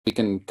we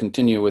can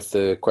continue with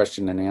the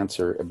question and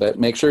answer. But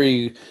make sure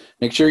you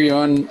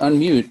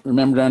unmute.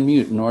 Remember to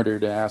unmute in order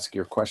to ask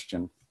your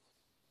question.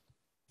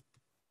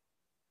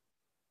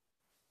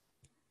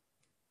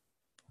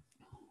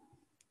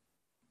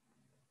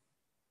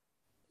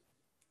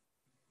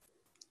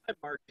 Hi,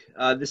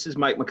 Mark. This is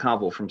Mike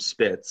McConville from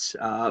Spitz.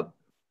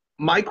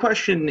 My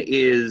question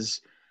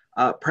is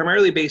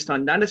primarily based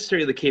on not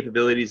necessarily the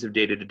capabilities of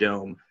Data to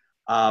Dome,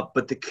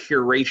 but the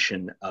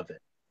curation of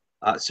it.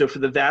 So for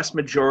the vast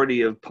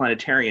majority of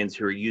planetarians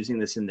who are using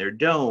this in their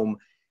dome,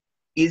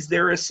 is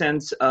there a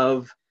sense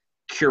of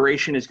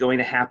curation is going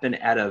to happen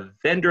at a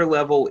vendor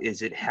level?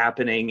 Is it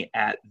happening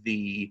at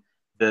the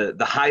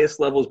highest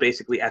levels,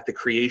 basically at the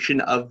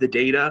creation of the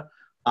data?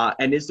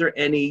 And is there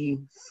any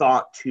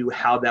thought to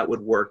how that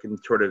would work in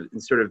sort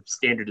of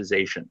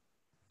standardization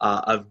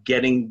of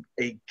getting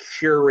a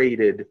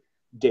curated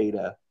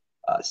data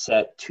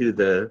set to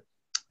the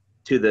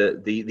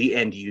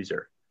end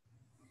user?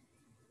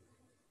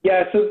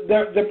 Yeah, so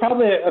there are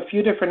probably a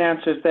few different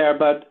answers there,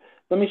 but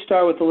let me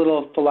start with a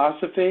little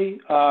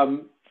philosophy,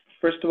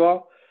 first of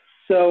all.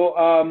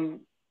 So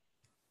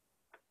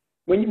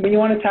when you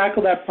want to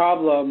tackle that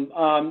problem,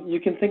 you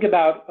can think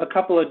about a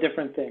couple of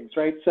different things,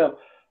 right? So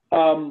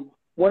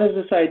one is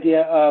this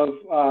idea of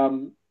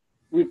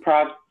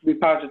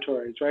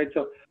repositories, right?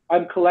 So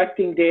I'm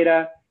collecting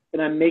data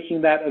and I'm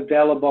making that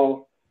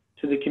available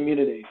to the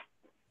community.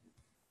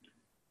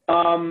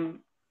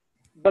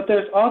 But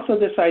there's also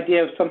this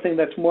idea of something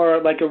that's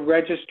more like a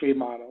registry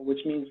model,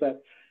 which means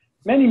that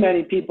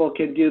many people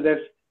can do this,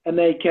 and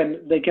they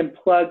can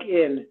plug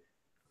in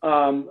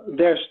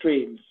their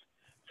streams.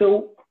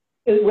 So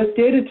with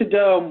Data to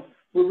Dome,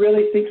 we're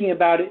really thinking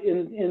about it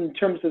in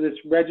terms of this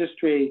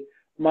registry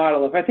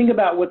model. If I think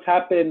about what's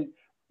happened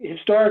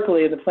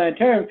historically in the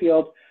planetarium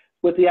field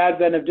with the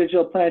advent of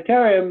digital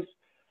planetariums,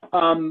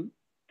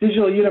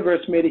 Digital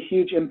Universe made a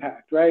huge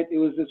impact, right? It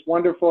was this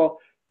wonderful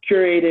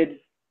curated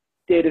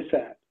data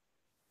set.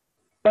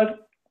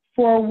 But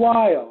for a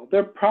while,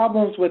 there are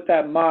problems with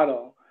that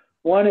model.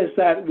 One is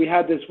that we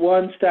had this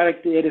one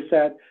static data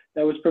set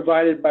that was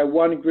provided by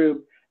one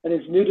group, and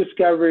as new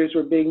discoveries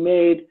were being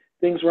made,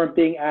 things weren't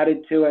being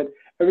added to it.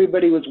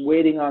 Everybody was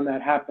waiting on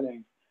that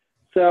happening.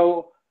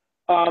 So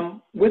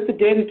with the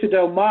Data to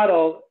Dome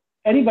model,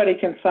 anybody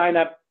can sign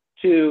up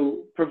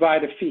to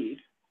provide a feed.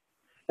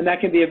 And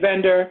that can be a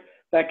vendor,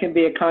 that can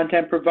be a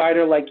content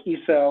provider like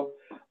ESO.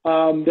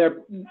 There are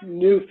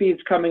new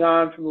feeds coming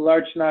on from the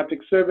Large Synoptic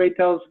Survey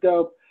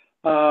Telescope,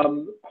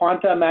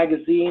 Quanta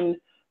Magazine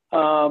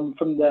from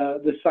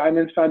the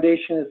Simons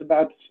Foundation is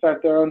about to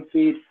start their own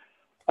feed.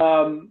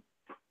 And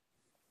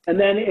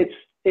then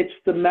it's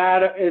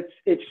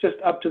just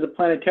up to the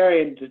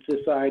planetarian to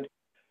decide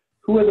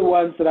who are the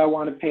ones that I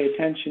want to pay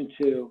attention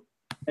to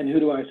and who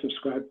do I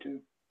subscribe to.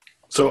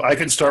 So I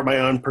could start my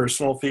own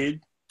personal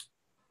feed?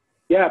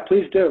 Yeah,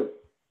 please do.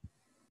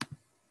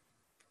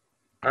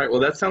 All right,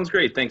 well, that sounds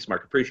great. Thanks,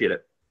 Mark. Appreciate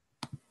it.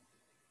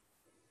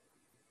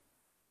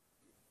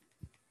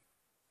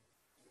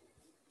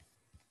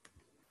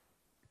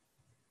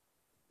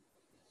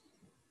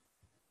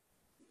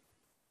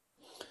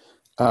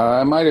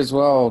 I might as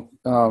well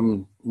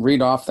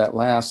read off that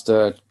last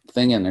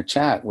thing in the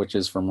chat, which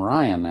is from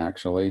Ryan,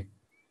 actually.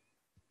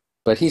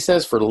 But he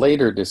says for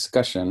later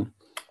discussion.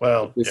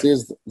 Well, this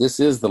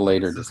is the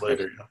later discussion.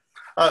 Later,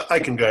 yeah. I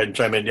can go ahead and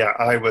chime in. Yeah,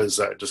 I was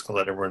just going to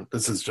let everyone,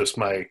 this is just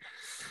my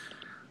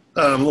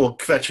little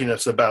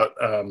fetchiness about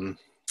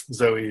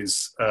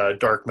Zoe's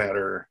dark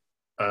matter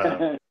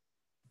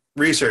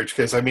research.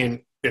 Because, I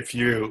mean, if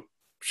you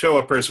show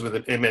a person with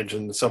an image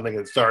and something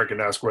that's dark and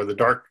ask where the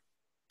dark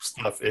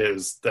stuff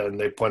is, then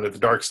they point at the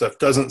dark stuff.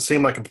 Doesn't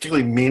seem like a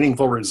particularly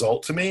meaningful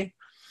result to me.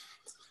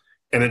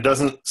 And it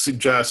doesn't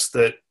suggest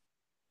that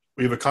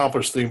we've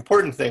accomplished the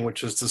important thing,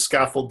 which is to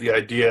scaffold the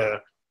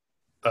idea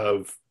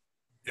of,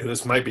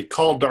 this might be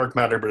called dark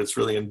matter, but it's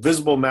really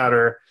invisible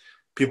matter.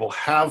 People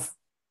have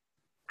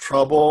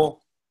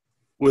trouble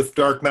with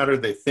dark matter.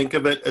 They think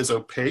of it as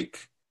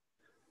opaque.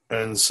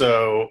 And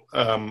so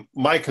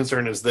my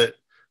concern is that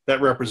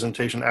that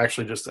representation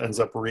actually just ends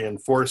up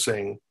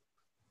reinforcing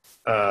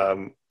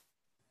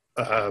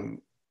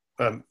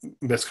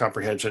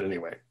miscomprehension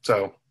anyway.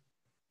 So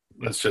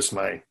that's just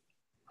my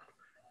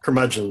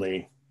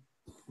curmudgeonly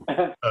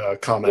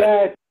comment.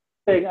 Yeah,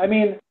 I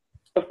mean,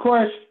 of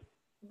course,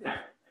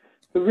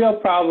 the real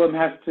problem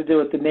has to do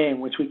with the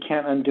name, which we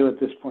can't undo at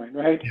this point,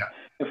 right? Yeah.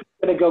 If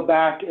we're going to go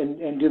back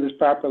and do this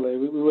properly,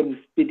 we wouldn't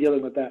be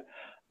dealing with that.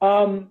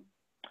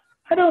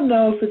 I don't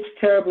know if it's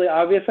terribly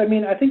obvious. I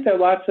mean, I think there are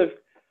lots of,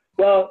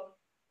 well,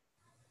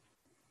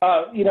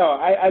 you know,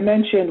 I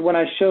mentioned when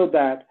I showed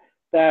that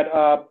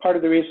part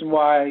of the reason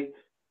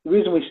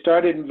we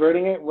started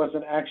inverting it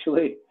wasn't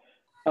actually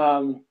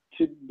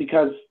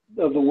because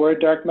of the word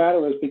dark matter,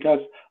 was because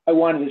I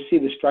wanted to see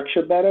the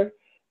structure better,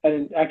 and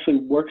it actually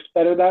works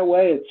better that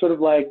way. It's sort of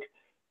like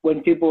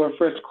when people were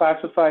first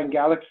classifying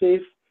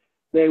galaxies,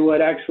 they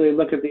would actually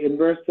look at the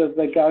inverse of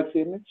the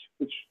galaxy image,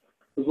 which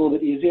was a little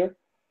bit easier.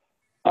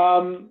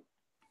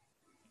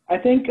 I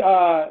think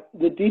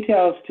the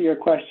details to your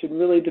question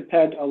really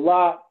depend a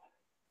lot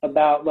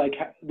about like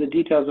the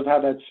details of how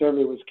that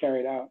survey was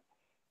carried out.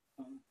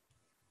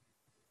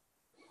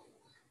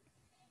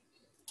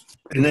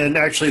 And then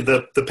actually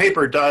the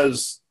paper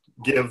does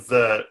give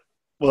it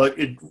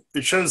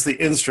shows the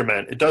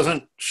instrument. It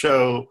doesn't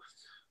show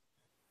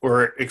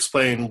or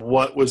explain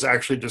what was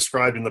actually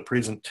described in the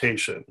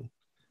presentation.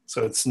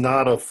 So it's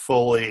not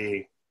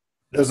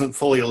doesn't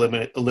fully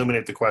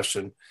eliminate the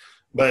question.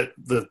 But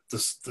the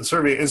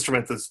survey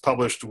instrument that's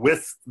published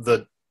with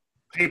the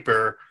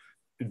paper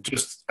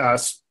just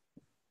asks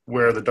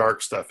where the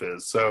dark stuff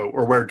is. So,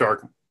 or where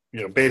dark,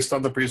 based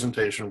on the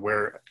presentation,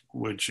 where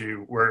would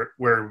you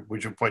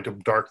point to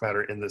dark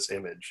matter in this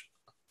image?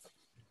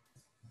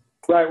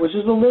 Right, which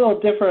is a little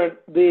different.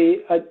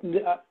 The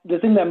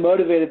thing that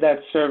motivated that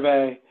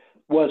survey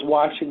was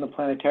watching the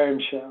Planetarium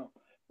show,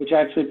 which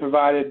actually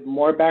provided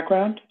more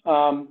background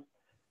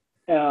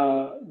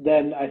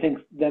than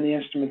the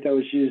instrument that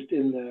was used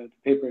in the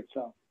paper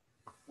itself.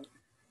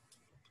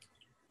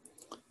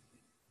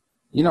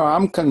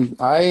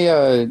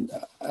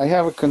 I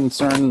have a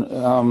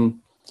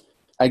concern.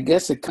 I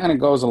guess it kind of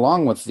goes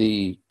along with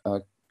the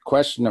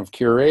question of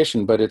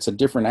curation, but it's a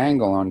different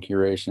angle on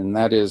curation.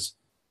 That is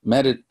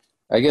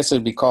I guess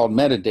it'd be called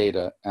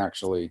metadata,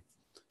 actually.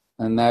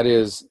 And that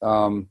is,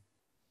 how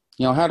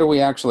do we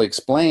actually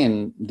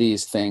explain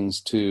these things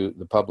to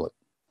the public?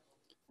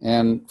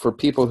 And for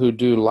people who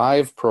do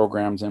live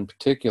programs in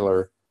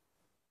particular,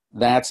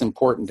 that's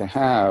important to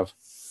have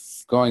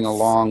going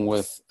along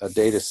with a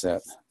data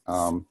set.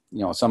 Some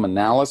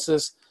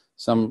analysis,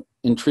 some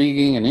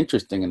intriguing and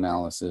interesting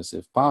analysis,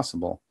 if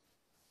possible.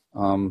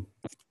 Do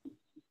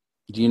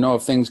you know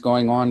of things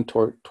going on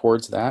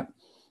towards that?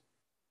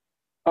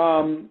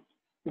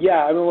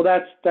 Yeah, well,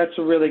 that's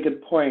a really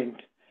good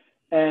point.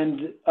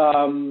 And,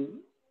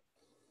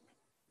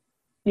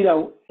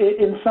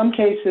 in some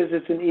cases,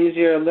 it's an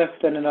easier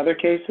lift than in other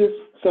cases.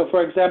 So,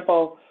 for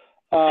example,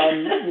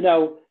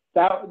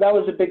 that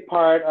was a big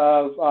part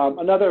of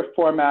another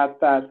format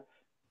that,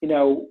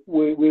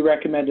 we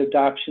recommend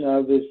adoption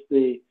of is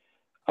the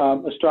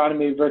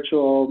astronomy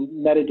virtual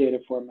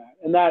metadata format.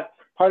 And that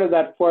part of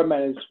that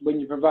format is when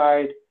you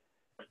provide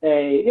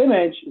a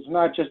image, it's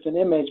not just an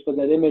image, but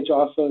that image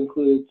also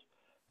includes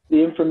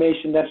the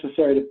information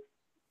necessary to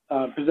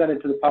present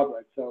it to the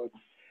public. So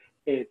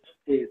it's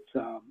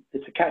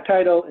a cat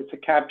title, it's a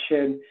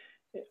caption,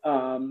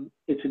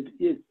 it's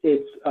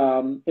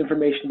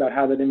information about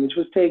how that image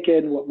was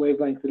taken, what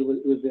wavelength it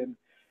was in,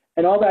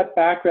 and all that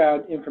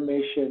background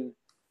information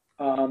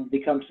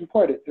becomes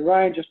important. And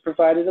Ryan just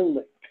provided a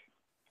link.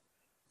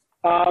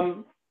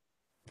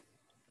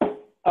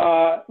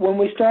 When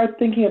we start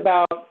thinking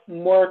about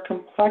more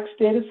complex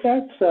data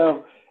sets,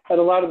 and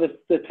a lot of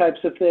the types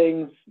of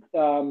things,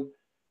 so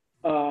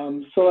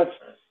let's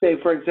say,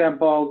 for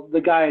example,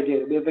 the Gaia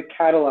data, we have a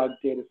catalog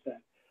data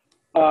set.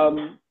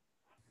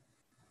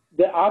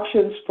 The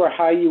options for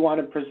how you want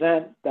to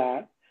present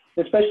that,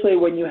 especially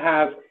when you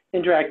have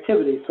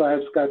interactivity. So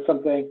I've got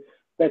something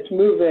that's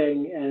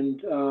moving and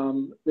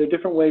there are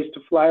different ways to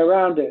fly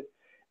around it.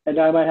 And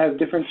I might have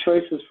different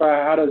choices for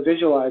how to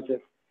visualize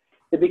it.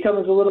 It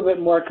becomes a little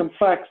bit more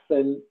complex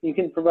than you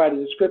can provide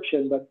a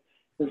description, but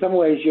in some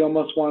ways you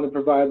almost want to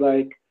provide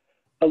like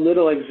a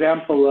little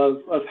example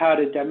of how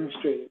to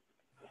demonstrate it.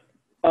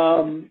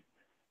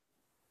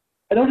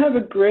 I don't have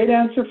a great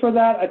answer for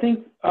that. I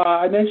think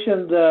I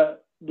mentioned the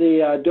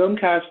dome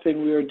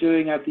casting we were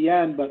doing at the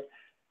end, but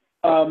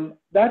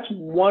that's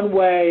one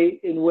way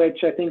in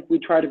which I think we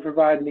try to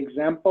provide an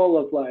example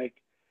of like,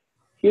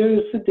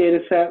 here's the data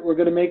set, we're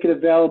going to make it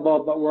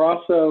available, but we're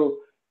also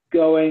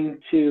going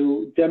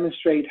to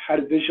demonstrate how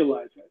to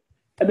visualize it.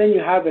 And then you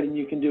have it and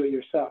you can do it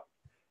yourself.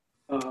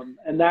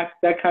 And that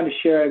kind of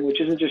sharing,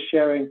 which isn't just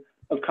sharing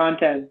of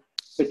content,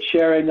 but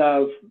sharing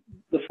of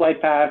the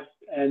flight path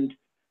and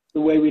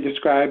the way we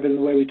describe and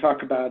the way we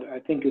talk about it, I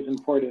think is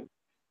important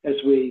as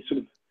we sort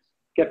of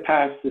get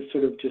past this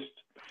sort of just,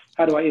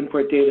 how do I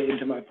import data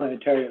into my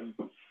planetarium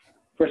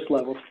first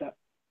level step.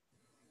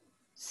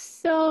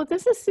 So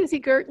this is Susie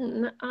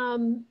Girton.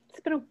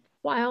 It's been a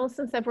while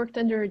since I've worked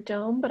under a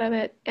dome, but I'm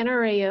at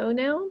NRAO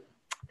now,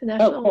 the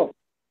National. Oh, cool.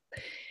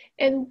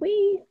 And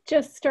we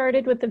just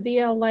started with the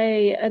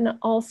VLA an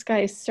all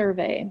sky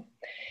survey.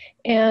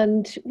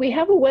 And we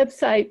have a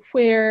website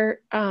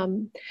where,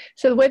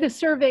 so the way the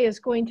survey is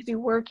going to be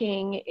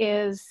working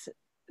is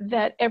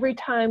that every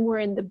time we're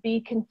in the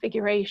B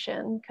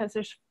configuration, because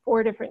there's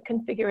 4 different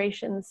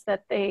configurations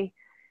that they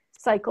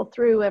cycle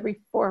through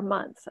every 4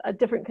 months, a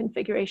different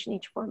configuration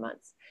each 4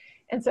 months.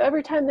 And so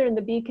every time they're in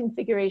the B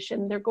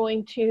configuration, they're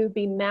going to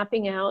be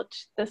mapping out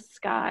the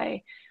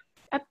sky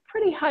at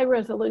pretty high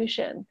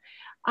resolution.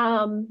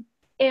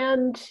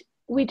 And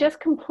we just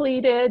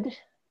completed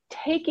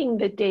taking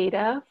the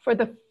data for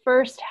the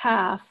first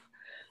half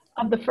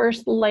of the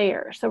first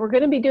layer. So we're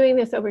going to be doing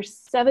this over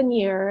 7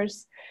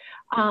 years.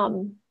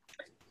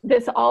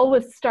 this all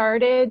was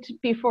started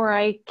before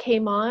I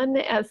came on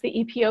as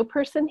the EPO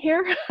person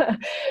here.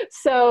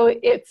 So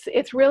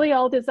it's really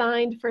all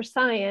designed for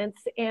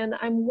science. And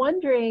I'm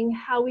wondering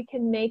how we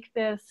can make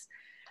this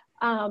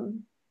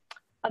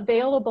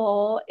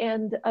available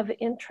and of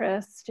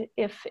interest,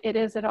 if it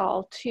is at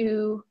all,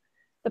 to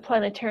the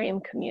planetarium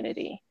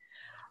community.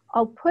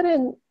 I'll put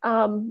in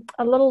a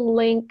little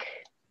link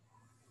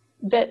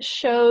that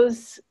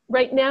shows,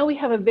 right now we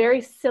have a very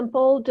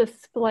simple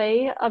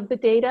display of the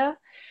data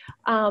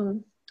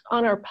on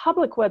our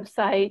public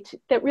website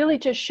that really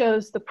just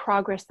shows the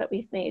progress that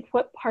we've made,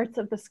 what parts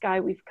of the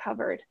sky we've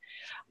covered.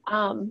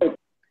 And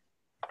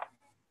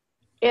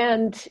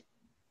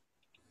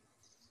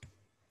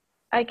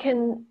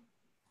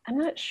I'm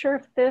not sure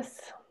if this,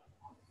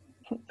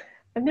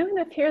 I'm new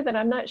enough here that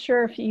I'm not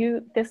sure if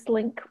this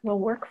link will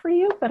work for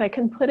you, but I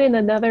can put in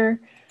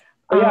another.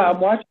 Yeah, I'm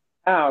watching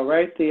now,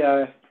 right?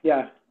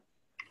 Yeah,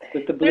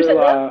 with the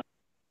blue.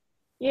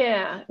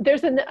 Yeah,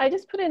 I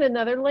just put in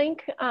another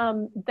link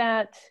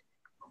that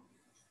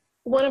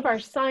one of our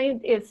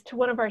is to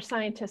one of our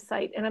scientists'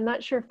 site, and I'm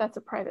not sure if that's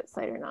a private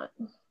site or not.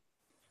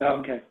 Oh,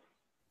 okay.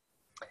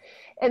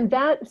 And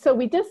so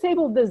we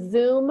disabled the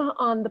Zoom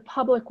on the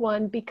public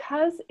one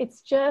because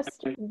it's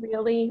just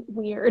really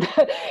weird.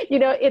 You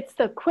know, it's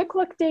the quick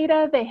look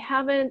data. They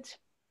haven't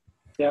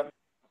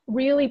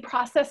really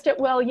processed it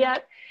well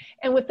yet.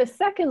 And with the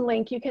second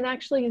link, you can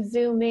actually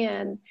zoom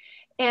in,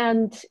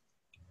 and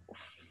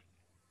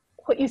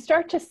what you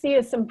start to see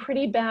is some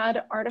pretty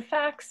bad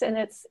artifacts,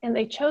 and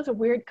they chose a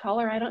weird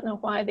color. I don't know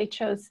why they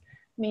chose.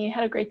 We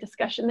had a great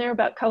discussion there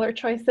about color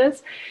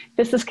choices.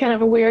 This is kind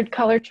of a weird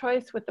color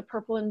choice with the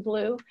purple and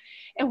blue.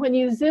 And when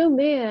you zoom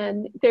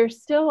in, there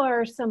still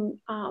are some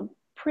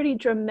pretty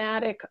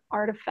dramatic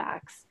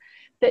artifacts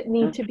that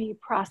need to be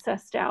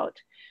processed out.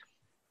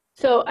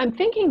 So I'm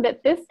thinking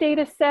that this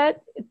data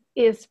set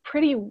is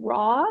pretty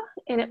raw,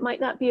 and it might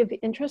not be of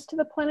interest to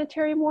the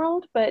planetarium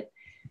world, but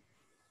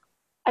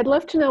I'd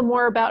love to know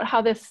more about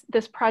how this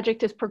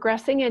project is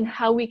progressing and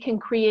how we can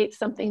create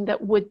something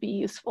that would be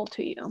useful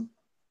to you.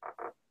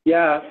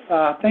 Yeah,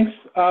 thanks.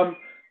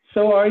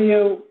 So are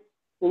you,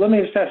 well, let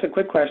me just ask a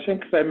quick question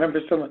because I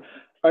remember someone.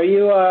 Are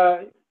you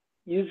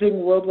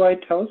using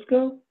Worldwide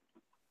Telescope?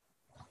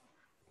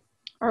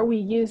 Are we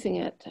using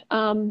it?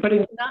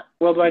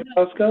 Worldwide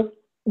Telescope?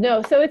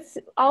 No, so it's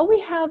all we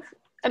have.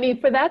 I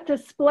mean, for that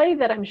display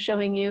that I'm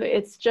showing you,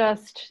 it's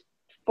just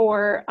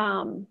for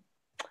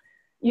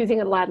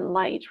using Aladdin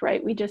Light,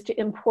 right? We just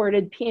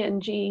imported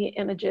PNG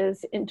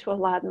images into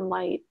Aladdin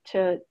Light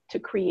to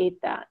create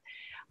that.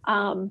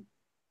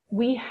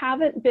 We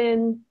haven't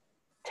been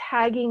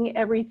tagging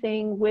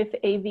everything with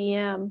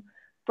AVM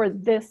for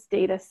this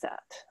data set.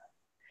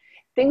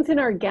 Things in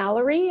our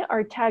gallery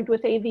are tagged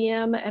with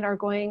AVM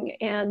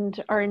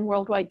and are in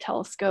Worldwide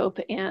Telescope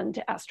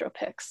and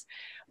AstroPix.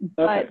 Okay.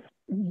 But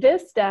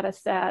this data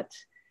set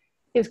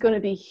is going to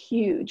be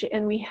huge,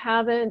 and we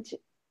haven't,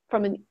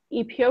 from an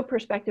EPO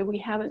perspective, we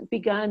haven't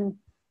begun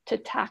to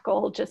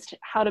tackle just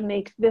how to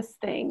make this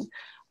thing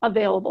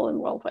available in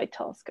Worldwide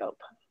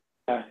Telescope.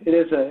 Yeah, it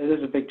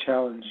is a big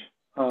challenge,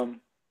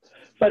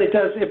 but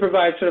it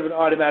provides sort of an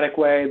automatic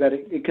way that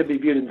it could be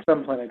viewed in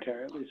some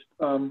planetarium at least.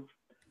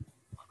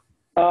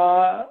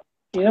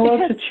 You know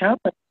what's a challenge,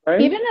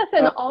 right? Even as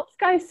an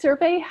all-sky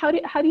survey, how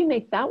do you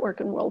make that work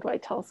in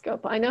Worldwide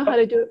Telescope? I know how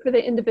to do it for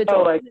the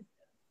individual. Oh, like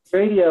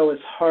radio is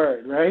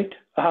hard, right?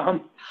 I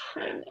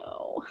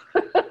know.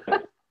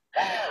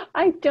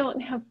 I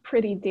don't have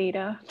pretty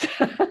data.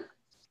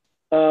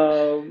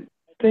 I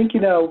think,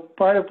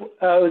 part of it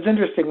was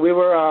interesting. We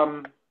were,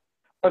 I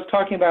was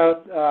talking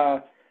about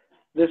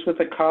this with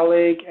a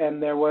colleague,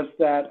 and there was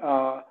that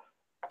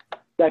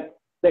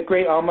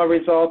great ALMA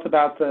result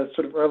about the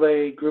sort of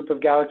early group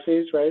of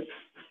galaxies, right?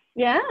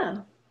 Yeah.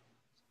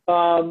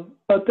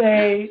 But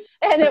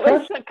and it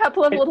was a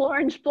couple of little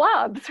orange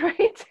blobs,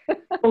 right?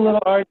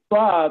 Little orange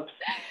blobs,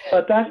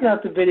 but that's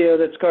not the video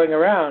that's going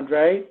around,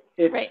 right?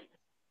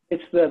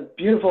 It's the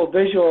beautiful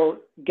visual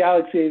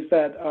galaxies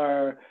that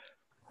are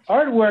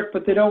artwork,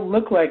 but they don't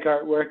look like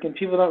artwork, and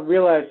people don't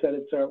realize that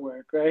it's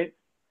artwork, right?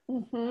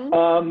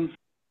 Mm-hmm.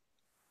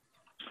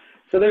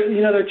 So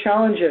there are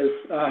challenges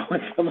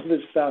with some of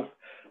this stuff,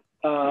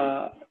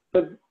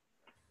 but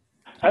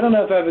I don't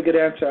know if I have a good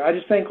answer. I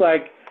just think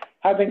like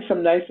having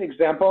some nice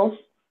examples,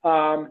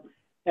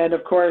 and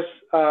of course,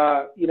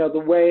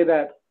 the way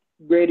that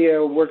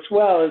radio works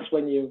well is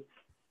when you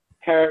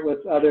pair it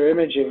with other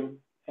imaging.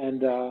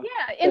 And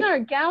in our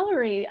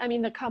gallery, I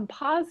mean, the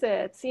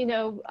composites,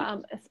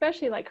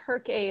 especially like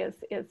Herc-A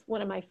is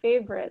one of my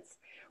favorites,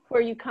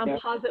 where you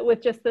composite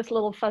with just this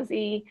little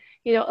fuzzy,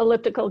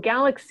 elliptical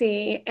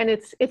galaxy, and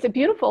it's a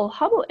beautiful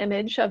Hubble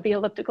image of the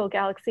elliptical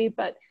galaxy,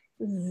 but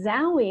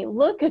zowie,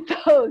 look at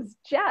those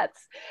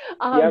jets,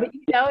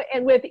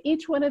 and with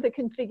each one of the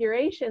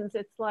configurations,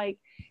 it's like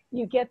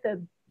you get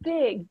the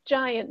big,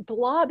 giant,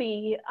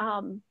 blobby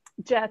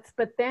jets,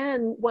 but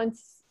then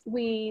once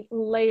we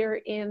layer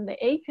in the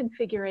A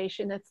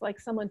configuration, it's like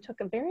someone took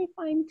a very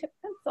fine tip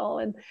pencil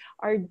and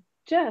are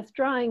just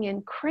drawing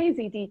in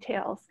crazy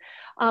details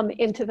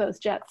into those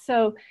jets.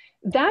 So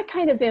that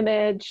kind of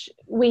image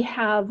we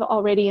have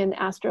already in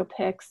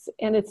AstroPix,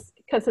 and it's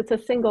because it's a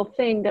single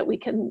thing that we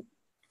can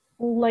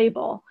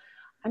label.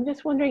 I'm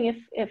just wondering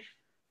if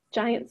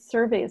giant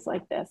surveys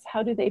like this,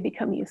 how do they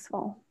become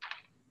useful?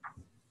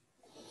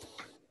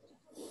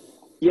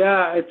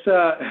 Yeah, it's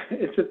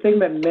a thing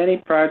that many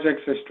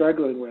projects are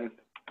struggling with.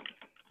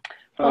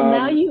 Well,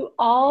 now you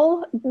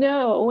all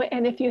know,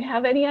 and if you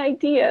have any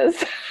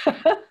ideas,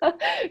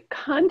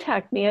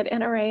 contact me at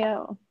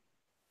NRAO.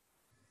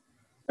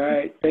 All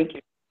right, thank you.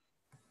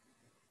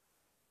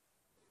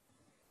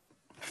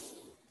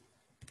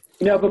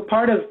 You know, but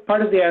part of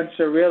the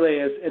answer really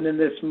is, and in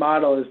this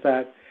model, is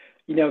that,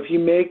 you know, if you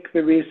make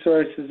the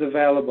resources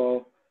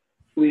available,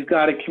 we've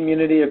got a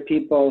community of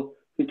people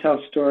who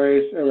tell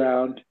stories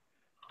around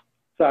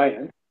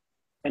science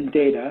and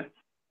data,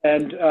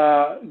 and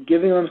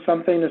giving them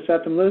something to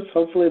set them loose,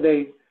 hopefully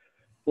they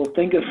will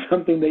think of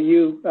something that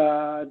you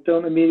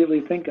don't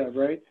immediately think of,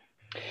 right?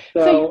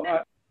 So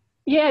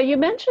yeah, you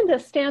mentioned a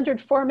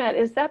standard format.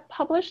 Is that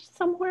published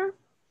somewhere?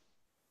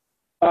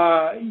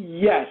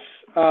 Yes.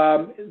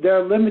 There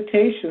are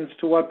limitations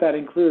to what that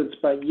includes,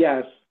 but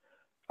yes.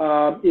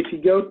 If you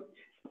go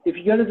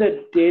to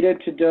the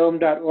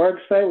datatodome.org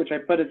site, which I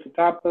put at the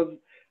top of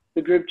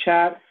the group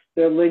chat,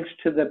 there are links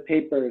to the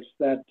papers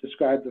that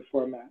describe the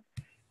format.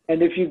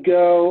 And if you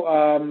go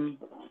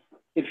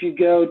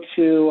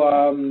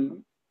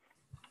to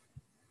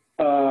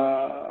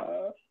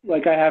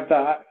like I have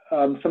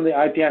some of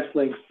the IPS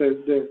links,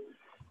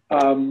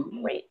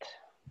 Great.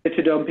 The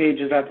to Dome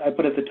pages that I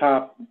put at the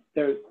top.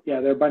 There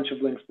are a bunch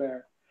of links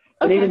there,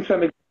 Okay. and even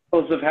some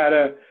examples of how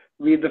to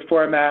read the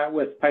format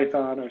with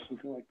Python or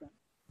something like that.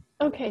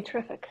 Okay,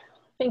 terrific.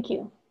 Thank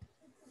you.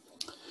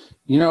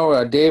 You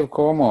know, Dave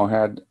Como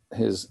had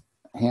his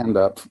hand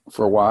up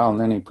for a while, and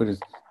then he put his,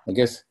 I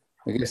guess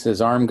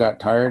his arm got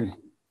tired.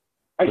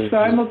 I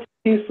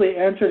simultaneously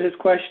answered his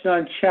question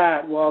on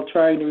chat while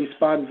trying to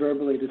respond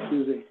verbally to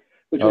Susie,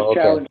 which was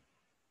challenging.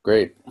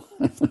 Great.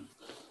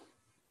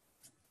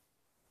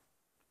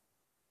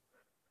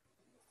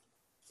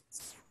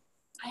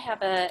 I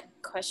have a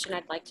question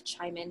I'd like to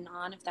chime in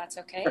on, if that's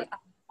okay.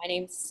 My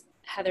name's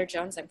Heather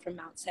Jones. I'm from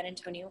Mount San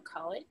Antonio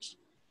College.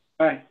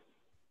 Hi.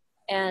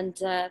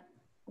 And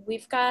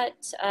we've got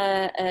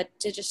a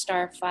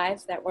Digistar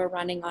 5 that we're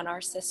running on our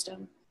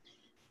system.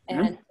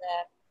 And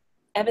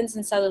Evans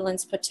and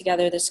Sutherland's put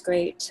together this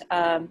great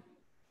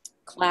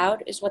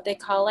cloud, is what they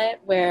call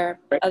it, where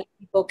other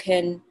people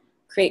can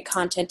create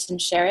content and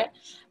share it.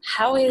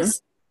 How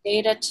is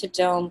Data to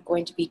Dome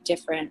going to be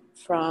different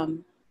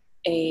from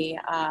a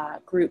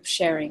group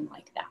sharing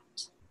like that?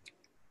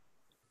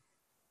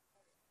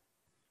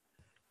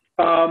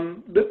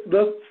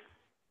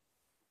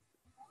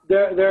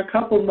 There are a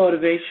couple of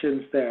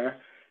motivations there.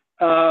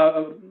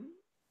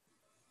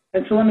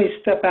 And so let me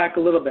step back a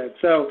little bit.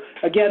 So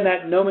again,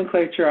 that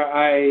nomenclature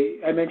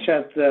I mentioned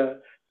at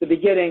the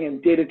beginning,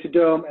 and Data to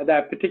Dome and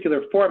that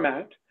particular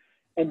format,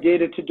 and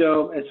Data to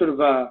Dome as sort of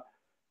a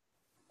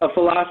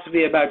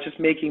philosophy about just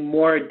making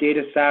more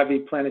data savvy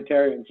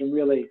planetariums and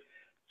really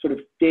sort of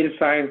data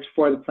science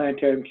for the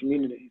planetarium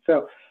community.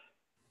 So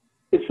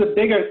it's the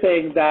bigger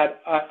thing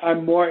that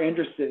I'm more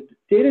interested.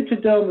 Data to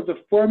Dome as a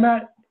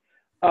format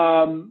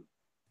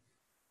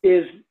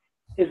is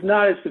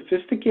not as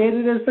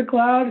sophisticated as the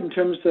cloud in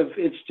terms of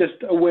it's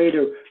just a way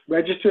to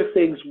register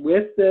things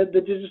with the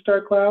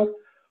Digistar cloud.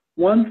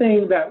 One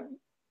thing that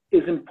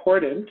is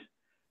important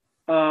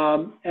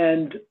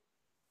and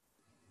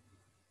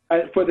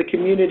for the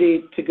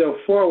community to go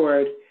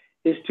forward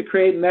is to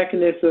create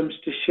mechanisms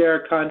to share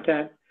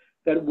content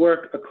that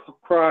work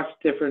across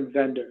different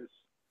vendors.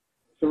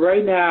 So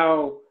right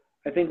now,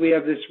 I think we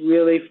have this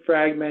really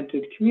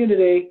fragmented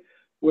community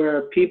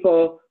where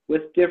people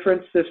with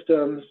different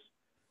systems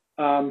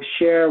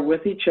share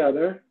with each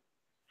other.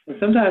 And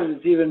sometimes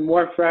it's even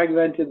more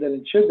fragmented than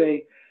it should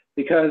be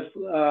because,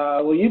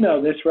 well, you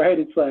know this, right?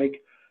 It's like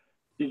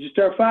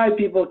Digistar 5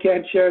 people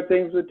can't share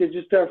things with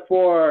Digistar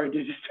 4 or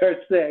Digistar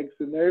 6,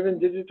 and there are even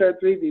Digistar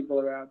 3 people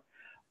around.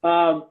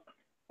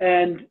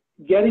 And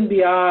getting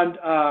beyond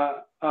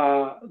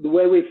the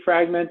way we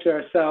fragment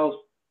ourselves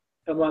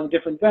among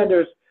different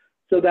vendors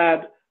so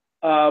that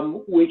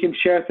we can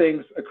share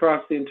things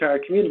across the entire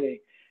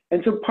community.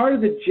 And so part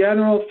of the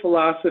general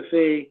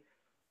philosophy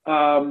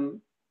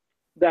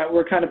that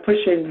we're kind of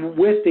pushing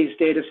with these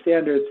data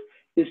standards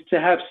is to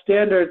have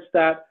standards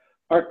that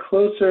are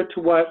closer to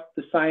what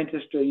the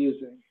scientists are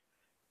using.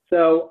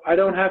 So I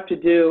don't have to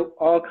do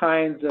all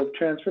kinds of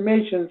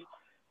transformations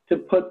to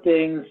put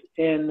things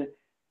in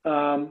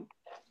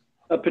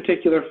a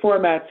particular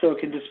format so it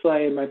can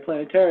display in my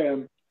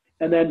planetarium,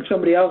 and then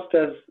somebody else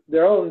does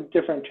their own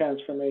different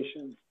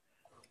transformations.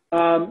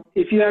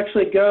 If you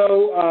actually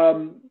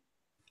go,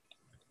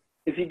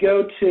 if you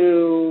go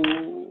to,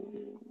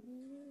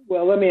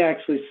 well, let me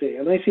actually see.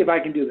 Let me see if I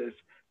can do this.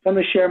 So I'm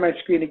going to share my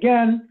screen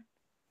again,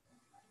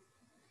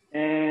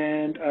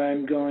 and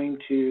I'm going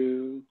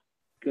to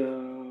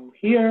go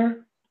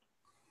here.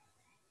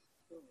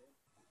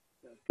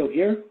 So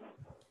here,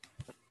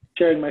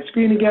 sharing my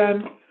screen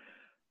again.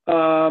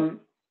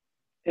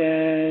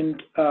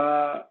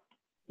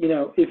 You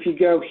know, if you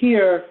go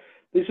here,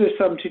 these are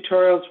some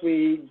tutorials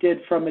we did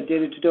from a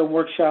Data to Dome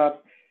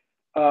workshop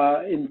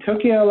in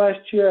Tokyo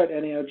last year at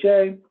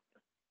NAOJ.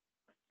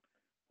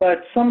 But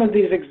some of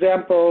these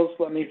examples,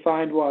 let me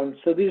find one.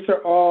 So these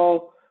are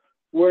all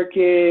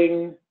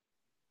working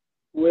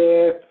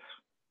with,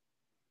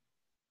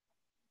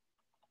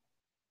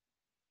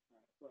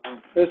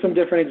 there's some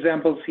different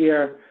examples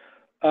here.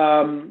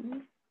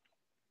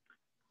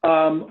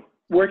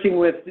 Working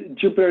with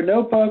Jupyter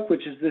Notebook,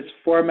 which is this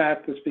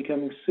format that's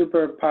becoming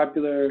super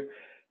popular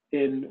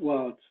in,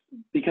 well,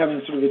 it's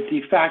becoming sort of a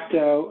de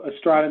facto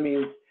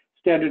astronomy,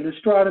 standard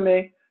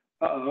astronomy.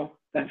 Uh-oh,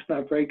 that's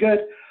not very good.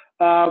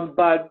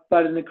 But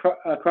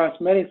across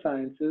many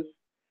sciences.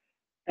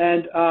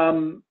 And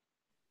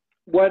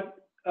what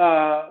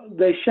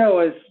they show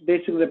is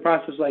basically the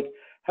process like,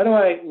 how do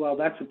I, well,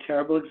 that's a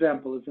terrible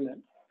example, isn't it?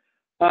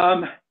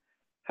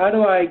 How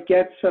do I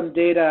get some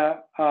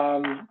data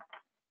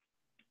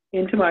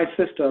into my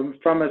system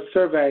from a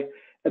survey,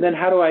 and then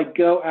how do I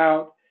go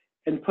out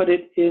and put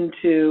it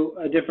into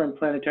a different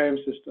planetarium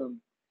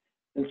system?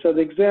 And so the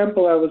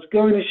example I was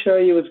going to show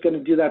you is going to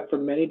do that for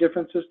many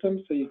different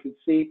systems, so you can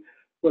see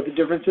what the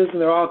difference is,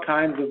 and there are all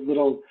kinds of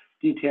little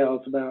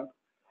details about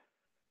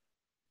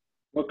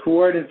what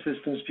coordinate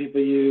systems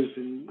people use,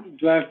 and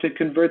do I have to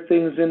convert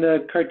things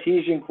into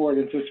Cartesian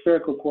coordinates or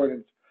spherical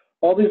coordinates?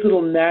 All these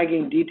little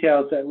nagging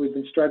details that we've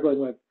been struggling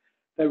with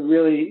that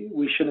really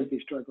we shouldn't be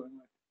struggling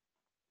with.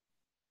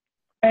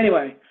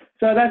 Anyway,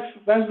 so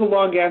that's the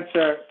long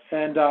answer,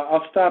 and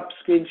I'll stop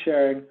screen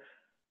sharing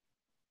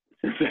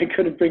since I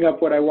couldn't bring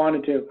up what I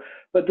wanted to.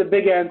 But the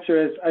big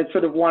answer is I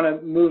sort of want to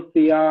move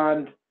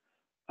beyond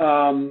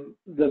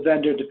the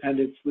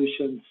vendor-dependent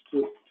solutions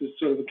to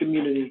sort of a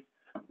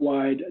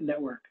community-wide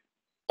network.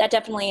 That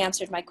definitely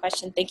answered my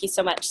question. Thank you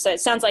so much. So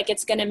it sounds like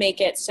it's going to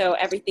make it so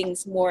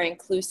everything's more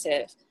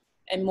inclusive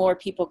and more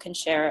people can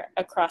share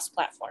across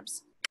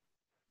platforms.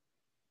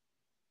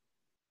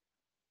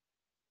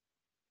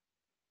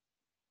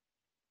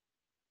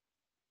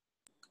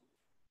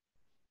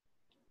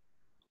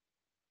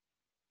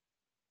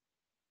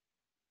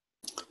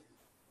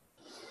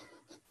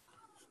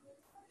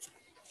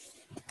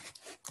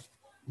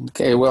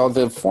 Okay, well,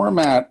 the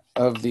format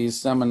of these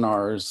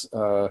seminars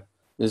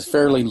is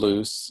fairly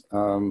loose.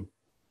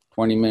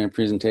 20-minute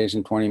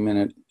presentation,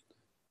 20-minute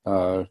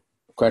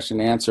question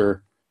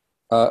answer,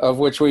 of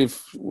which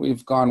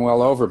we've gone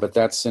well over, but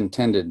that's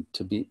intended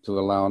to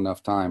allow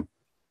enough time,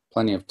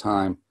 plenty of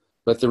time.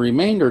 But the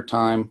remainder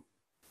time,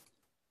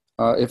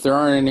 if there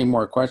aren't any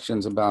more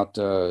questions about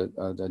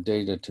the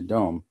Data to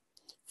Dome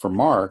for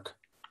Mark,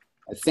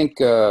 I think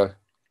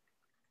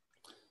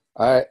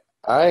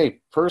I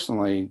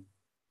personally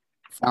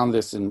found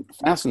this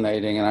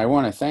fascinating, and I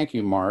want to thank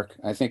you, Mark.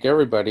 I think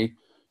everybody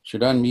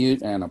should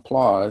unmute and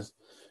applause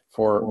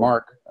for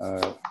Mark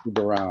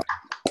Subbarao.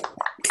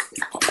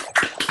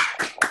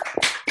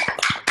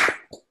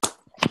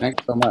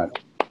 Thanks so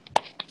much.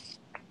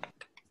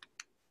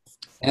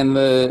 And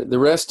the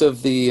rest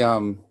of the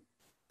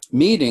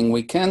meeting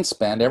we can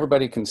spend,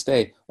 everybody can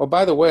stay. Oh,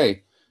 by the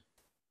way,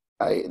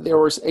 there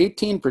was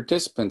 18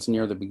 participants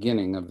near the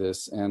beginning of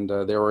this, and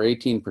there were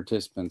 18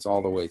 participants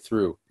all the way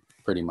through,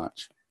 pretty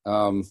much.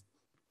 So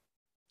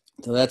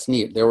that's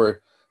neat. There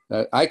were,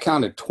 I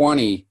counted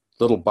 20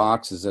 little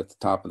boxes at the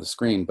top of the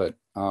screen, but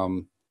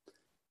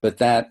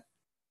that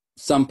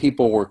some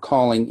people were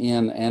calling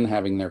in and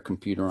having their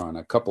computer on.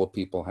 A couple of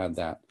people had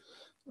that.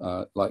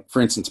 Like,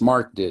 for instance,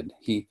 Mark did.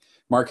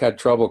 Mark had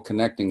trouble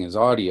connecting his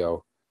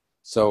audio,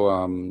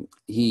 so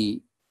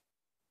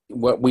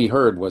what we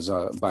heard was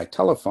by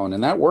telephone,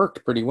 and that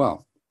worked pretty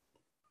well.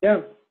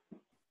 Yeah.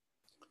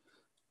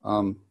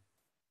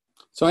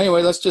 So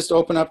anyway, let's just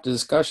open up the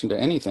discussion to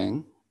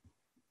anything,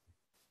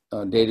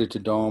 Data to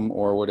Dome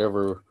or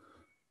whatever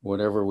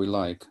we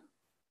like.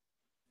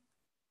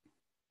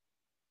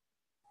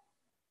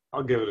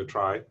 I'll give it a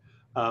try.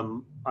 At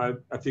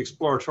the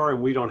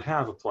Exploratorium, we don't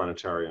have a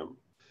planetarium.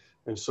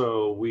 And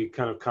so we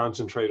kind of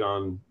concentrate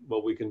on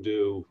what we can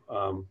do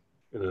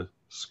in a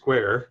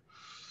square.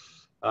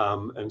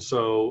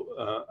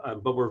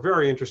 But we're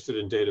very interested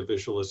in data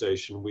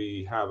visualization.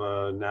 We have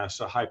a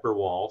NASA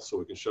hyperwall, so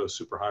we can show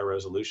super high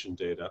resolution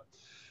data.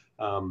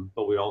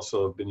 But we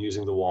also have been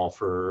using the wall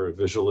for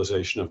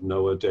visualization of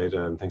NOAA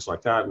data and things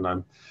like that. And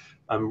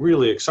I'm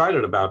really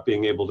excited about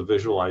being able to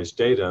visualize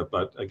data,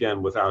 but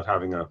again, without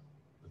having a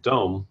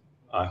dome.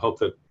 I hope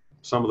that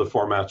some of the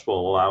formats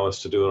will allow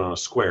us to do it on a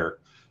square.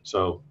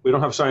 So we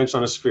don't have science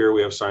on a sphere,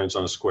 we have science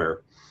on a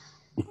square.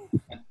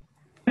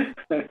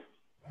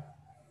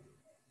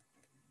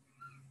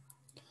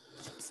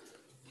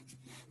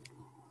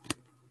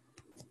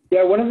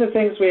 Yeah, one of the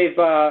things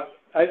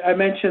I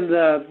mentioned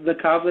the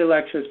Kavli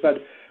lectures,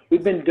 but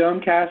we've been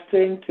dome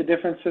casting to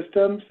different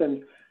systems,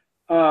 and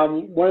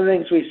one of the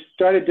things we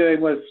started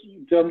doing was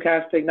dome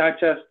casting not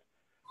just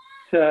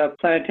to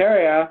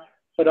planetaria,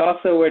 but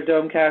also we're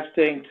dome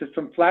casting to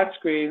some flat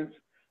screens,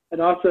 and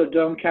also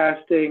dome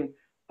casting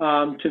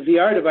to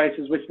VR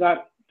devices, which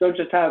don't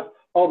just have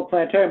all the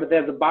planetarium, but they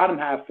have the bottom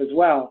half as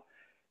well.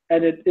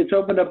 And it's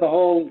opened up a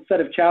whole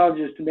set of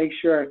challenges to make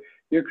sure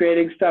you're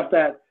creating stuff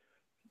that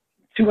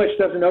too much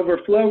doesn't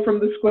overflow from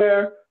the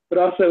square, but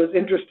also is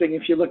interesting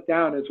if you look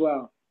down as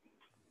well.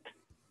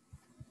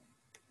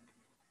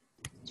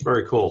 It's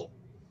very cool.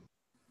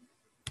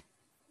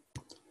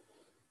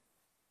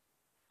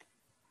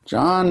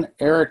 John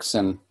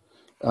Erickson,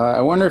 I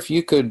wonder if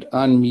you could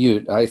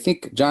unmute. I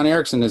think John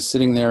Erickson is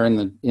sitting there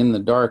in the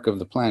dark of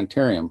the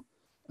planetarium.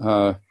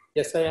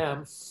 Yes, I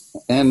am.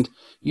 And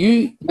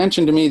you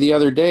mentioned to me the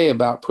other day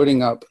about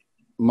putting up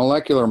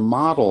molecular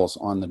models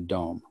on the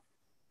dome.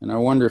 And I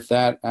wonder if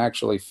that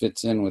actually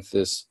fits in with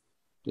this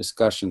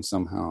discussion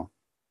somehow.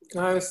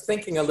 I was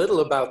thinking a little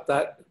about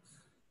that.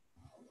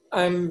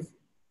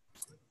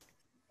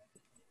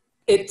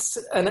 It's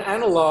an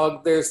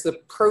analog. There's the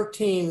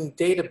protein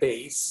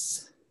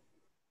database,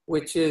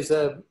 which is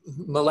a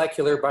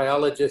molecular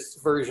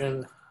biologist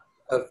version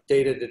of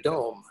Data to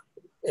Dome.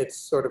 It's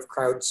sort of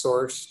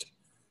crowdsourced.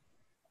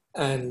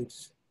 And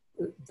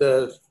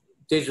the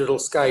Digital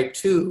Sky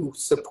 2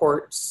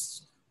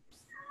 supports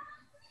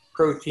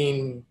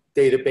protein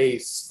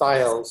database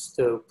files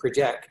to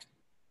project.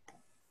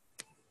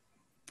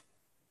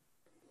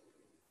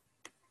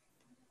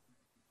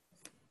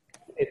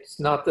 It's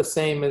not the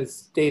same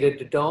as Data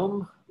to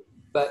Dome,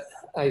 but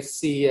I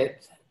see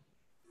it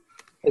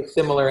as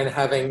similar in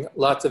having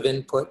lots of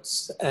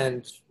inputs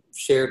and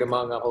shared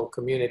among a whole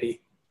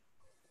community.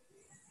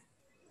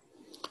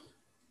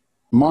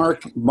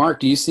 Mark,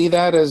 do you see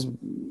that as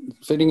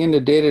fitting into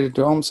Data to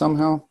Dome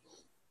somehow?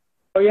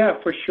 Oh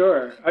yeah, for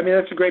sure. I mean,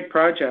 that's a great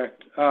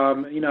project.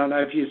 And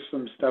I've used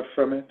some stuff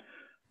from it.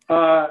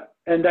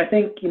 And I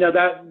think,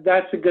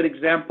 that's a good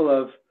example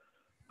of,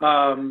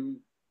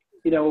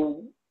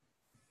 in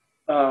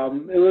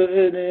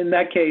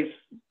that case,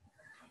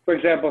 for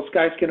example,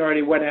 Skyscan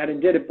already went ahead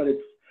and did it, but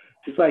it's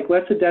like,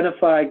 let's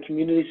identify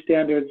community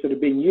standards that are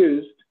being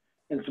used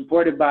and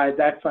supported by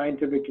that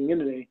scientific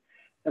community,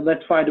 and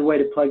let's find a way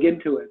to plug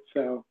into it.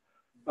 So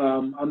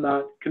I'm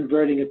not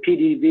converting a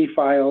PDB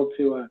file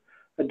to a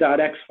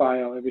 .x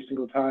file every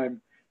single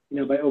time,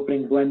 by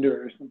opening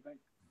Blender or something.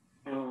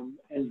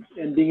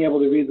 And being able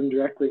to read them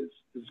directly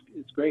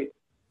is great.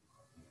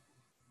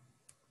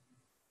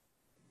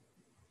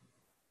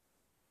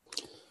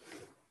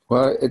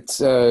 Well, it's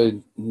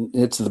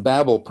the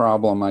Babel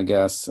problem, I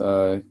guess.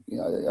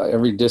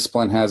 Every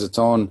discipline has its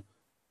own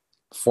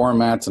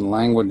formats and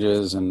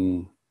languages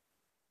and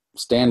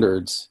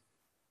standards,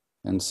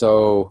 and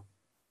so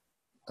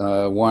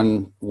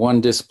one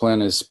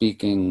discipline is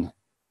speaking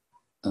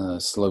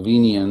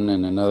Slovenian,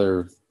 and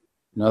another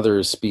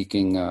is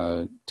speaking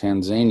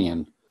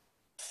Tanzanian.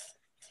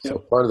 So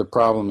part of the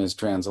problem is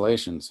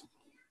translations.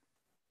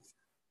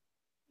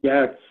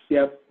 Yeah,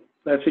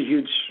 that's a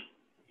huge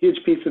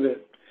piece of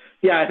it.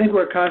 Yeah, I think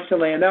we're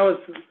constantly, and that was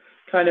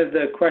kind of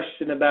the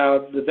question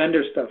about the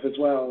vendor stuff as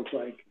well. It's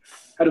like,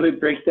 how do we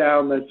break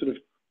down that sort of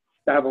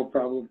Babel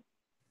problem?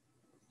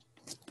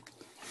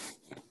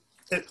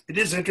 It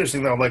is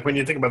interesting though, like when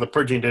you think about the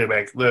protein data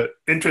bank, the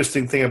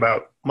interesting thing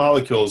about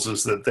molecules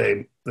is that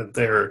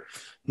they're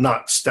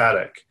not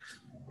static.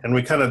 And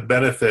we kind of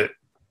benefit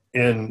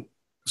in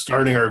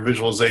starting our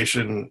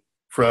visualization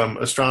from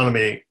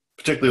astronomy,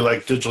 particularly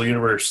like digital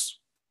universe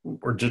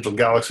or digital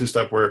galaxy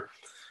stuff, where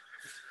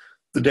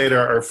the data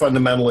are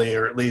fundamentally,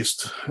 or at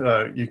least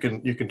you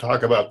can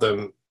talk about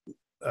them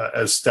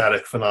as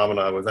static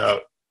phenomena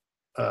without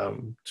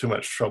too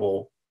much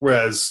trouble.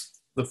 Whereas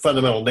the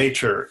fundamental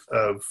nature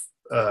of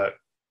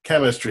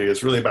chemistry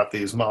is really about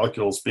these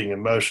molecules being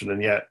in motion,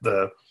 and yet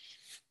the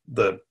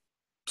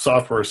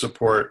software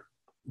support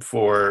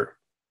for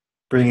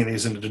bringing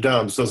these into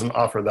domes doesn't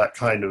offer that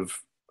kind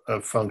of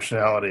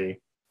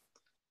functionality.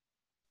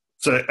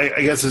 So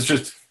I guess it's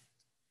just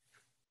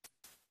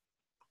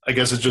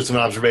an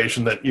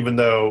observation that even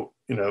though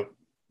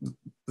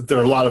there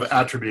are a lot of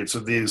attributes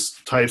of these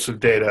types of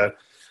data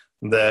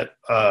that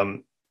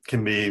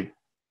can be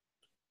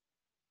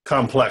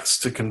complex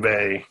to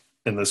convey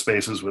in the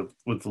spaces with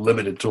the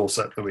limited tool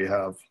set that we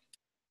have.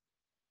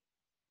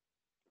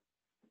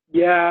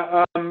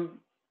 Yeah,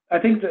 I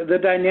think the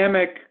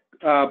dynamic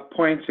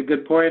point's a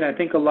good point. I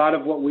think a lot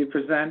of what we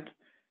present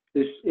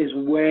is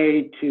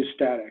way too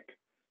static,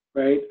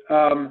 right?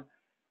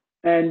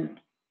 And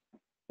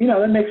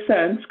that makes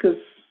sense because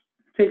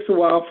it takes a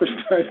while for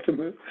stars to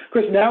move. Of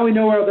course, now we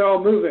know where they're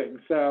all moving,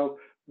 so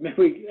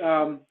maybe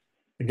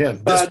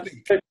again, but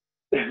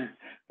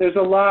there's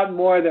a lot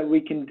more that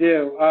we can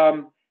do.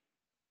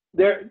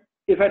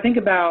 If I think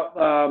about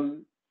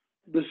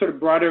the sort of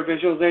broader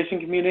visualization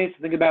communities,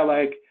 think about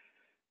like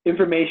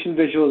information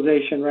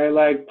visualization, right?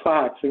 Like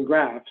plots and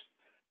graphs.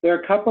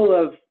 There's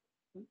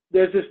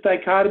this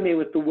dichotomy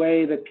with the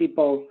way that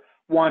people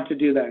want to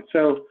do that.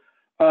 So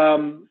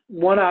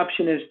one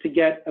option is to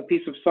get a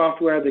piece of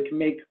software that can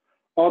make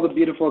all the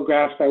beautiful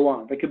graphs I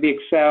want. That could be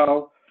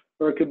Excel,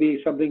 or it could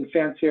be something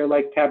fancier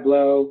like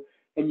Tableau,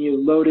 and you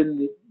load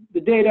in the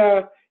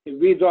data, it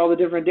reads all the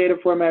different data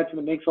formats, and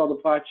it makes all the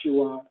plots you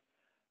want.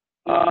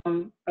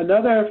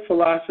 Another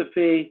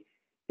philosophy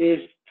is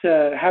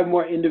to have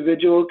more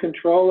individual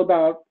control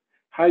about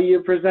how you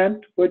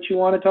present what you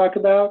want to talk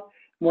about,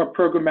 more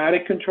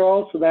programmatic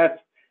control. So that's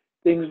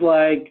things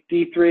like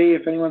D3,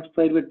 if anyone's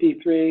played with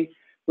D3,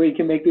 where you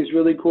can make these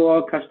really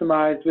cool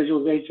customized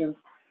visualizations.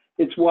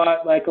 It's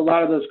what like a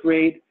lot of those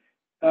great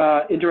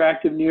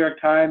interactive New York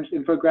Times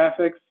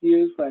infographics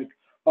use, like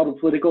all the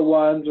political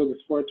ones or the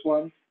sports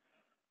ones.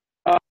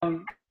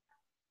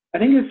 I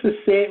think it's the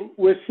same,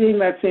 we're seeing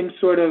that same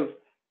sort of,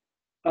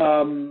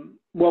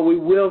 well, we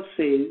will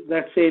see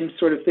that same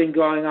sort of thing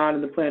going on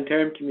in the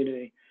Planetarium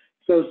community.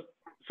 So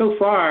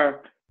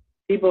far,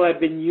 people have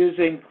been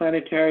using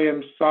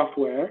Planetarium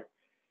software,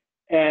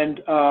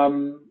 and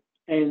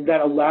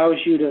that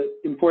allows you to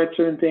import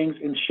certain things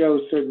and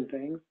show certain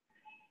things.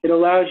 It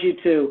allows you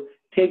to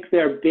take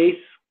their base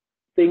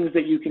things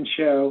that you can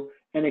show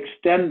and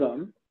extend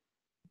them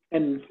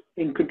and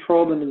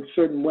control them in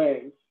certain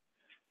ways.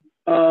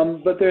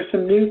 But there's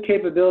some new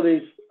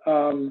capabilities,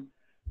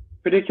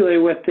 particularly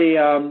with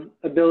the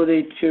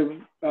ability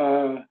to,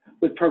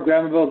 with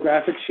programmable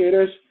graphic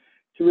shaders,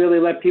 to really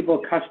let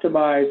people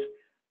customize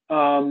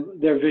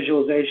their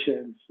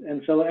visualizations.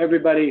 And so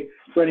everybody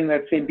running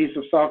that same piece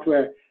of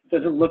software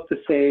doesn't look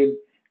the same,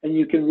 and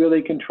you can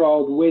really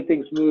control the way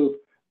things move,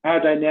 how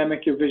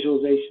dynamic your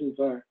visualizations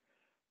are.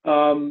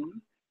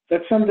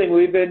 That's something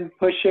we've been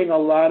pushing a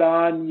lot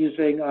on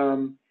using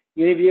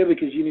UniView,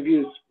 because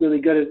UniView is really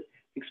good at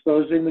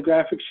exposing the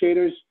graphic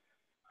shaders.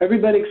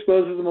 Everybody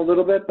exposes them a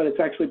little bit, but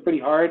it's actually pretty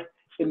hard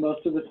in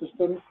most of the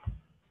systems.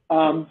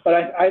 But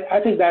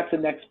I think that's the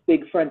next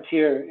big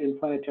frontier in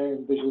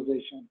Planetarium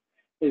visualization,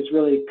 is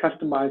really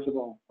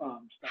customizable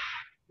stuff.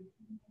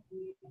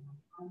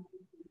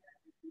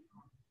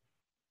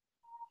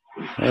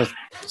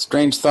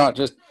 Strange thought,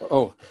 just,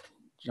 oh,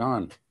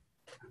 John.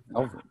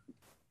 Over.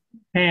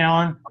 Hey,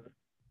 Alan.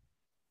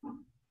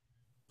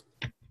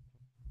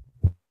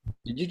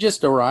 Did you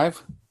just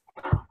arrive?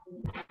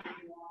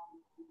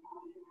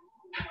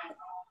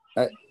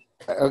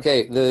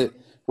 Okay,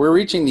 we're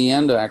reaching the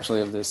end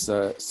actually of this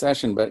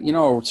session, but you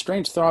know, a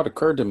strange thought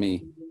occurred to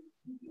me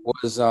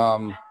was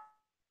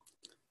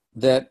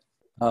that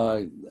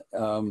the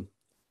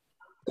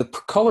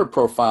color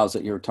profiles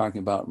that you were talking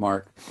about,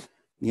 Mark,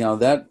 you know,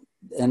 that,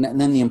 and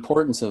then the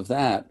importance of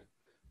that.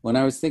 When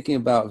I was thinking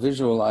about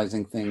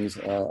visualizing things,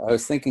 I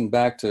was thinking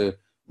back to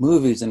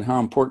movies and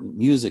how important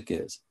music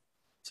is.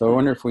 So I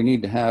wonder if we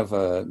need to have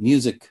a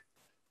music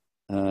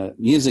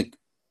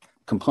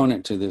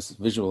component to this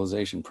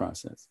visualization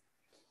process.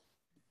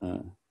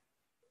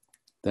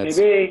 That's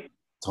maybe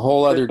it's a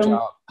whole other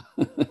job.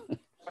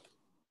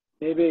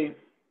 Maybe.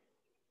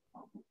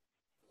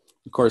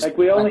 Of course. Like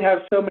we only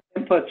have so many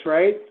inputs,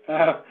 right?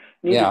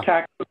 Need yeah. to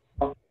tackle.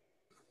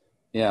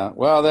 Yeah.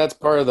 Well, that's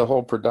part of the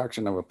whole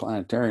production of a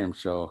planetarium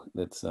show.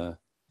 That's that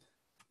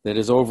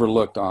is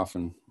overlooked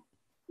often.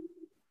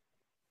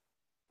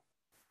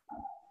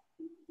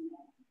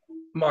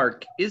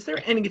 Mark, is there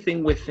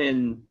anything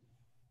within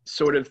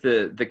sort of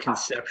the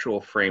conceptual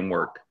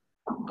framework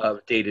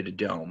of data to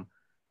dome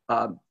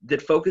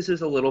that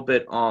focuses a little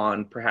bit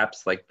on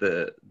perhaps like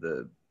the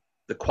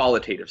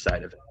qualitative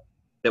side of it?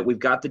 That we've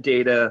got the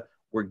data,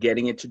 we're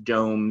getting it to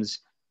domes,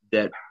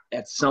 that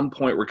at some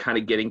point we're kind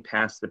of getting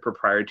past the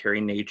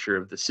proprietary nature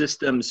of the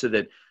system so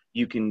that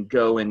you can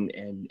go and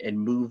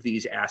move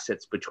these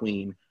assets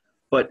between.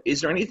 But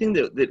is there anything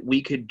that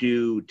we could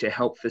do to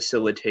help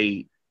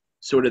facilitate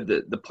sort of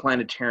the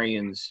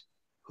planetarians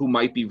who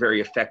might be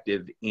very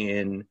effective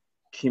in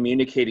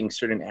communicating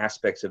certain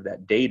aspects of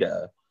that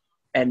data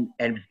and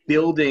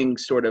building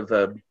sort of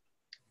a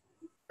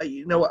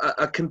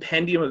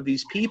compendium of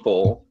these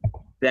people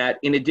that,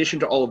 in addition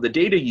to all of the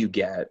data you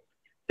get,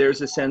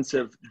 there's a sense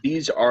of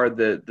these are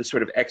the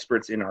sort of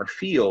experts in our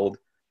field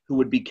who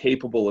would be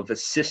capable of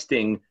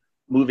assisting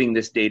moving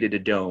this data to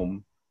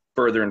dome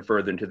further and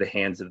further into the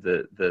hands of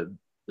the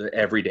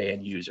everyday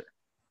end user?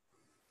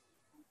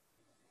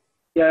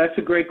 Yeah, that's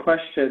a great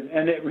question,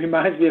 and it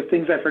reminds me of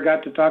things I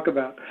forgot to talk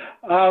about.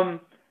 Let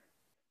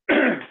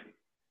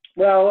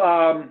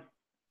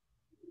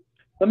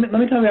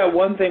me tell you about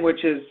one thing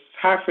which is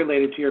half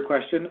related to your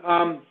question.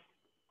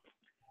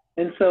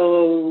 And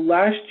so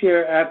last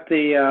year at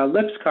the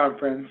LIPS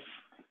conference,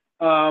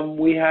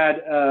 we had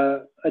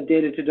a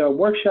data to dome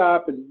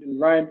workshop, and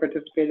Ryan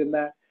participated in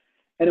that,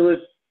 and it was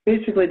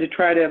basically to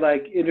try to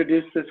like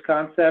introduce this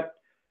concept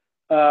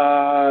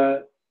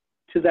to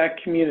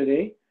that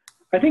community.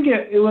 I think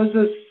it was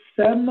a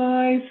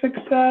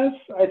semi-success.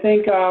 I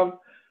think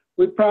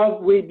we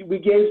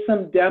gave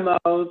some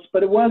demos,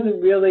 but it wasn't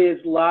really as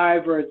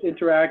live or as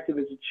interactive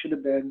as it should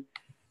have been.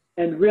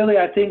 And really,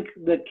 I think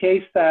the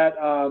case that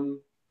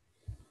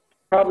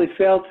probably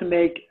failed to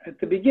make at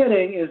the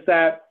beginning is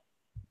that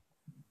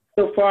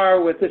so far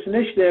with this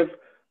initiative,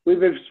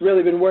 we've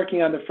really been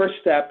working on the first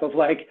step of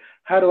like,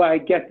 how do I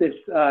get this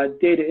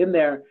data in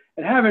there,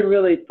 and haven't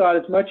really thought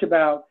as much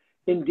about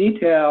in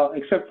detail,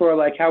 except for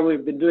like how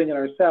we've been doing it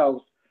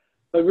ourselves,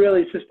 but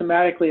really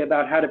systematically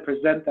about how to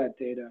present that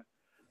data.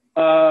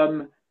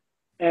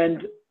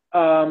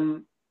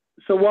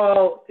 so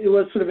while it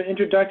was sort of an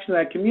introduction to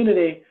that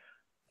community,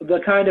 the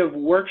kind of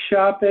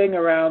workshopping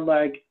around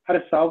like how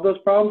to solve those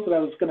problems that I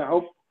was going to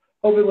hoping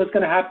was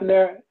going to happen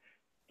there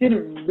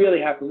didn't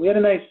really happen. We had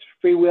a nice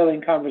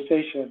freewheeling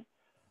conversation,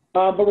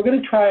 but we're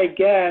going to try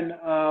again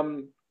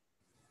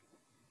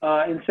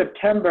in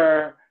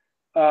September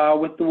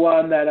with the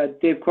one that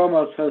Dave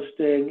Cuomo's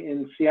hosting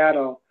in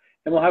Seattle,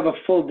 and we'll have a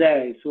full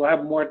day, so we'll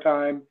have more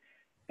time.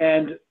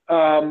 And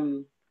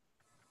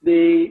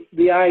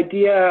the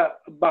idea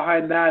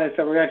behind that is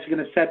that we're actually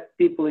going to set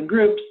people in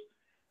groups,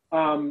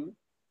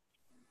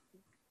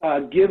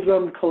 give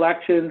them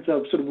collections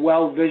of sort of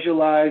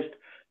well-visualized,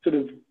 sort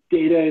of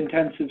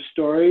data-intensive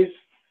stories,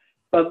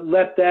 but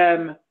let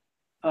them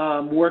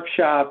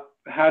workshop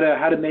how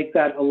to make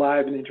that a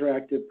live and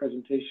interactive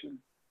presentation.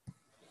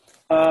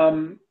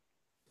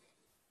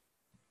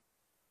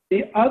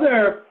 The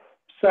other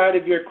side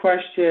of your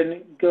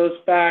question goes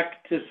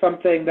back to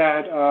something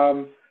that,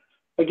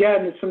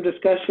 again, some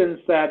discussions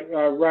that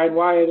Ryan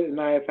Wyatt and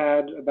I have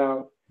had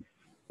about,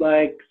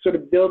 like, sort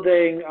of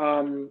building,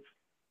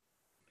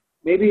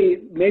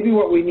 maybe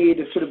what we need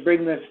to sort of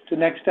bring this to the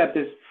next step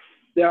is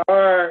there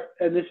are,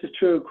 and this is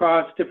true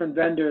across different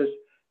vendors,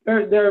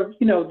 they're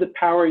you know, the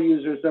power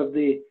users of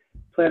the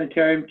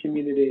Planetarium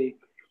community,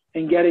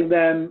 and getting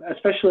them,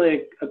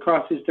 especially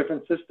across these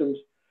different systems,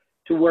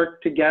 to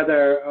work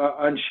together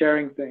on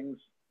sharing things.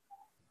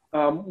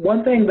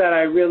 One thing that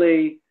I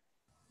really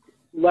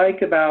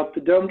like about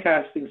the dome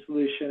casting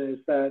solution is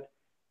that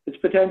it's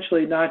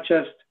potentially not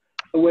just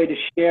a way to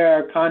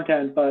share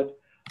content, but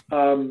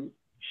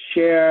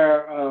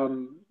share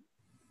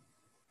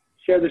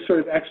the sort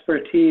of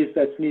expertise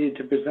that's needed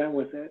to present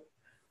with it.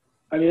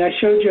 I mean, I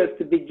showed you at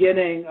the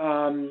beginning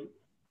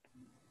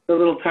the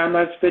little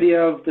time-lapse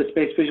video of the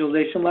Space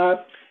Visualization Lab.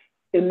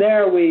 In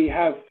there, we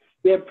have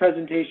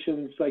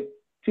presentations, like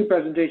 2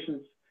 hours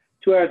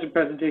of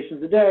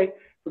presentations a day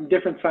from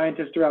different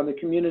scientists around the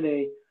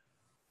community.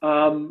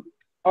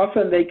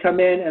 Often they come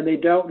in and they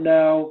don't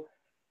know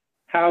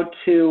how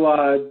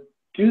to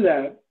do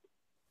that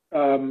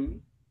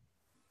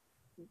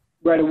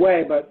right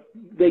away, but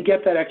they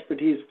get that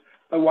expertise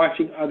by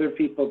watching other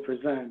people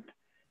present.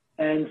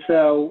 And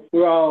so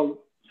we're all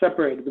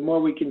separated. The more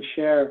we can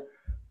share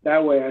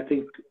that way, I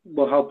think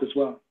will help as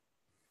well.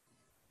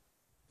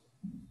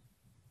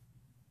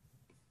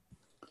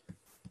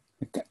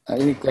 I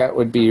think that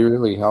would be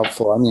really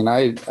helpful. I mean,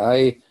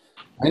 I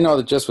know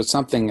that just with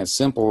something as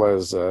simple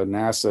as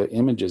NASA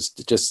images,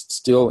 just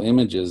still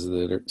images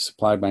that are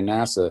supplied by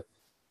NASA,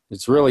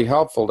 it's really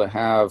helpful to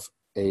have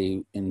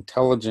a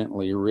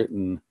intelligently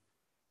written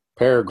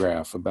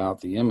paragraph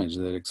about the image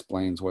that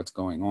explains what's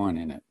going on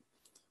in it.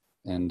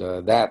 And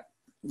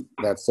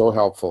that's so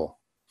helpful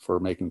for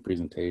making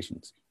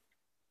presentations.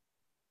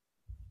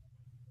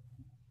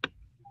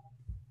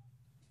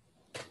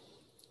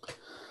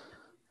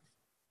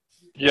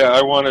 Yeah,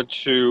 I wanted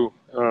to,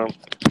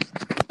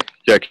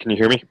 yeah, can you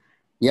hear me?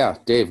 Yeah,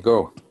 Dave,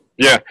 go.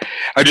 Yeah,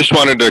 I just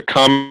wanted to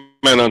comment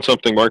on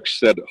something Mark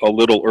said a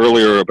little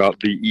earlier about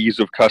the ease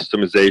of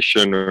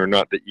customization, or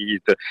not the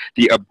ease,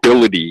 the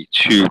ability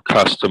to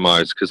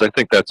customize, because I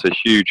think that's a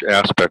huge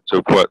aspect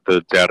of what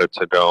the Data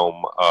to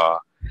Dome, or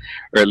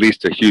at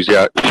least a huge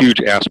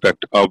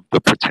aspect of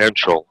the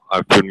potential.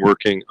 I've been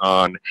working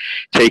on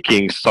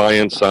taking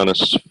Science on a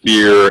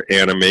Sphere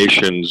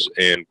animations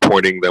and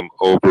pointing them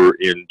over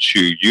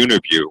into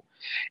UniView.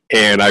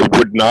 And I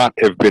would not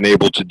have been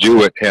able to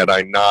do it had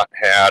I not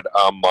had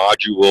a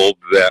module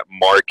that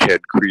Mark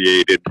had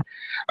created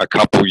a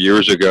couple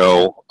years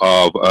ago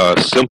of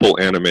a simple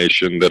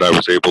animation that I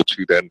was able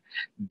to then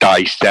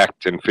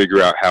dissect and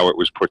figure out how it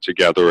was put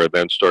together, and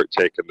then start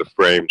taking the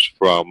frames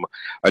from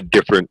a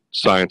different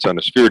Science on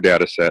a Sphere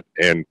data set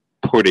and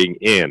putting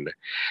in.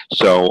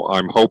 So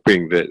I'm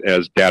hoping that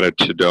as Data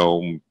to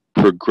Dome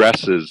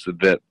progresses,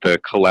 that the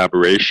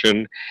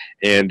collaboration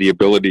and the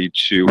ability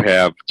to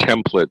have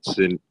templates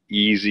and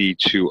easy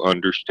to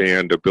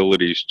understand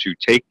abilities to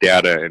take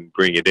data and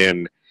bring it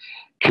in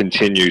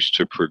continues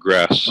to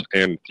progress.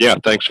 And yeah,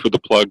 thanks for the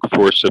plug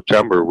for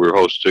September. We're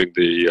hosting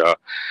the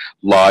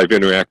live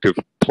interactive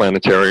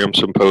Planetarium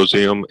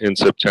Symposium in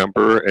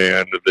September,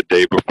 and the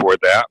day before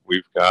that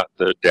we've got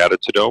the Data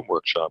to Dome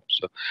workshop.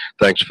 So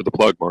thanks for the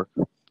plug, Mark.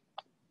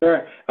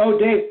 Sure. Oh,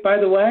 Dave, by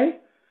the way,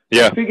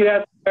 yeah, I figured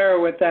out the error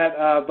with that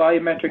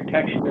volumetric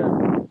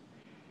texture.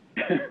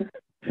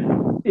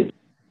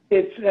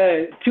 It's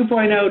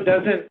 2.0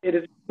 doesn't, it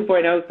is a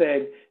 2.0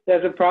 thing.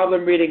 There's a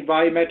problem reading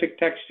volumetric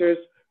textures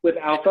with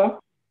alpha.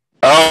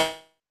 Oh,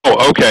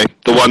 okay.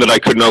 The one that I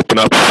couldn't open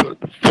up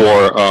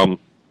for,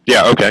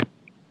 yeah, okay.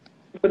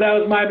 But that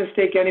was my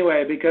mistake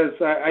anyway, because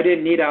I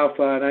didn't need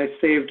alpha, and I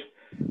saved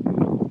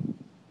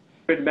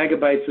 100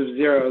 megabytes of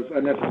zeros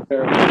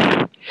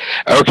unnecessarily.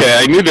 Okay,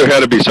 I knew there had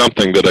to be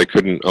something that I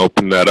couldn't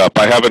open that up.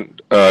 I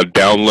haven't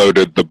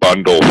downloaded the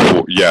bundle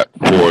yet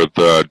for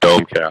the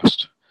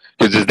Domecast.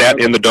 Because is that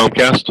in the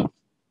Domecast?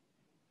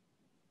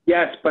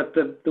 Yes, but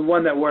the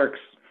one that works.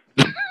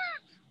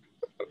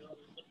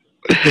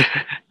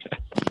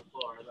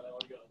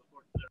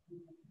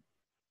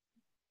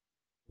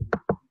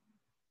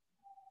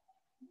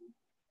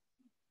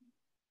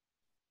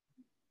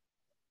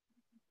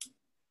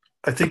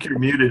 I think you're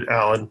muted,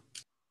 Alan.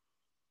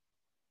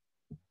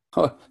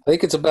 I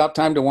think it's about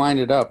time to wind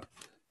it up,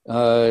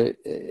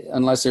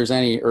 unless there's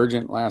any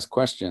urgent last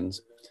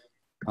questions.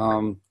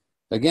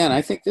 Again,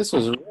 I think this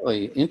was a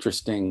really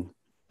interesting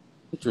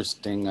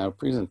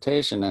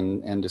presentation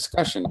and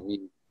discussion. I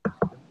mean,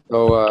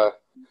 so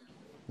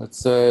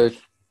let's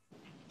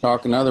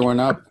talk another one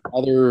up.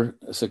 Other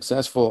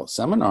successful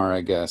seminar,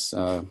 I guess.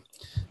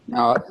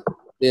 Now,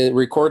 the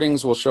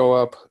recordings will show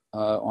up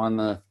on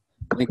the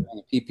link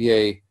on the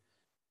PPA.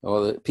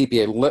 Well, the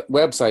PPA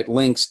website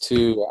links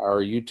to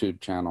our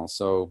YouTube channel,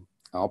 so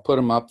I'll put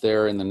them up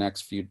there in the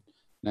next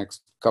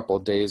couple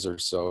of days or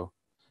so,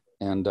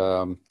 and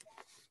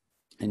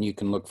you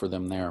can look for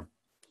them there.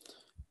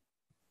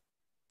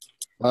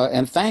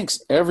 And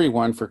thanks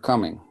everyone for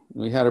coming.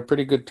 We had a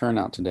pretty good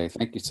turnout today.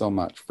 Thank you so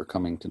much for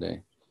coming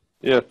today.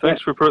 Yeah,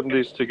 thanks for putting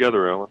these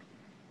together, Alan.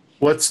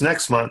 What's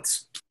next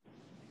month?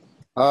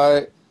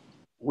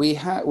 We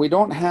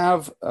don't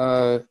have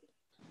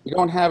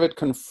it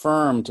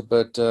confirmed,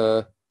 but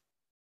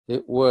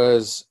it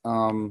was.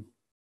 Let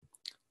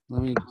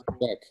me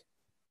check.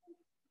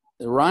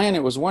 Ryan,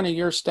 it was one of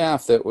your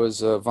staff that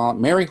was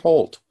Mary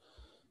Holt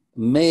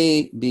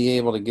may be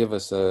able to give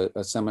us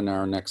a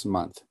seminar next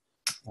month.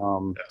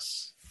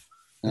 Yes.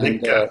 I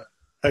think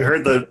I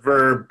heard the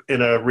verb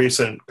in a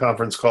recent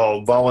conference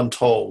call,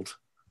 voluntold.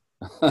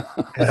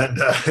 And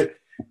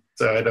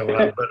so I don't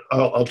know, but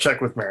I'll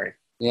check with Mary.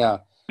 Yeah.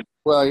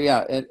 Well,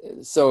 yeah.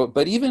 So,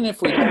 but even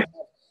if we don't,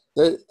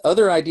 the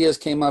other ideas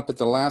came up at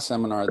the last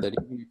seminar that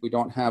even if we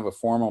don't have a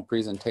formal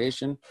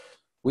presentation,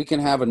 we can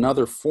have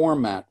another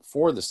format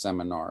for the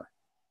seminar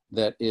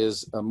that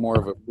is more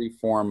of a free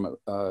form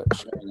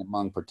sharing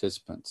among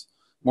participants.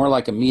 More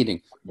like a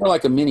meeting, more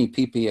like a mini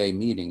PPA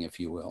meeting, if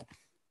you will.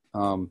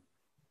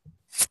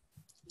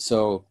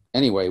 So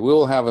anyway,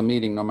 we'll have a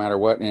meeting no matter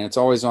what, and it's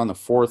always on the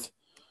fourth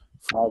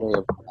Friday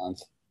of the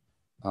month,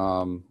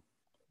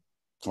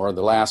 or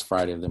the last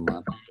Friday of the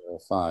month,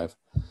 5.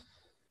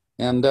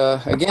 And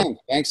again,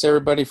 thanks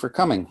everybody for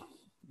coming.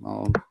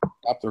 I'll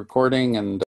stop the recording and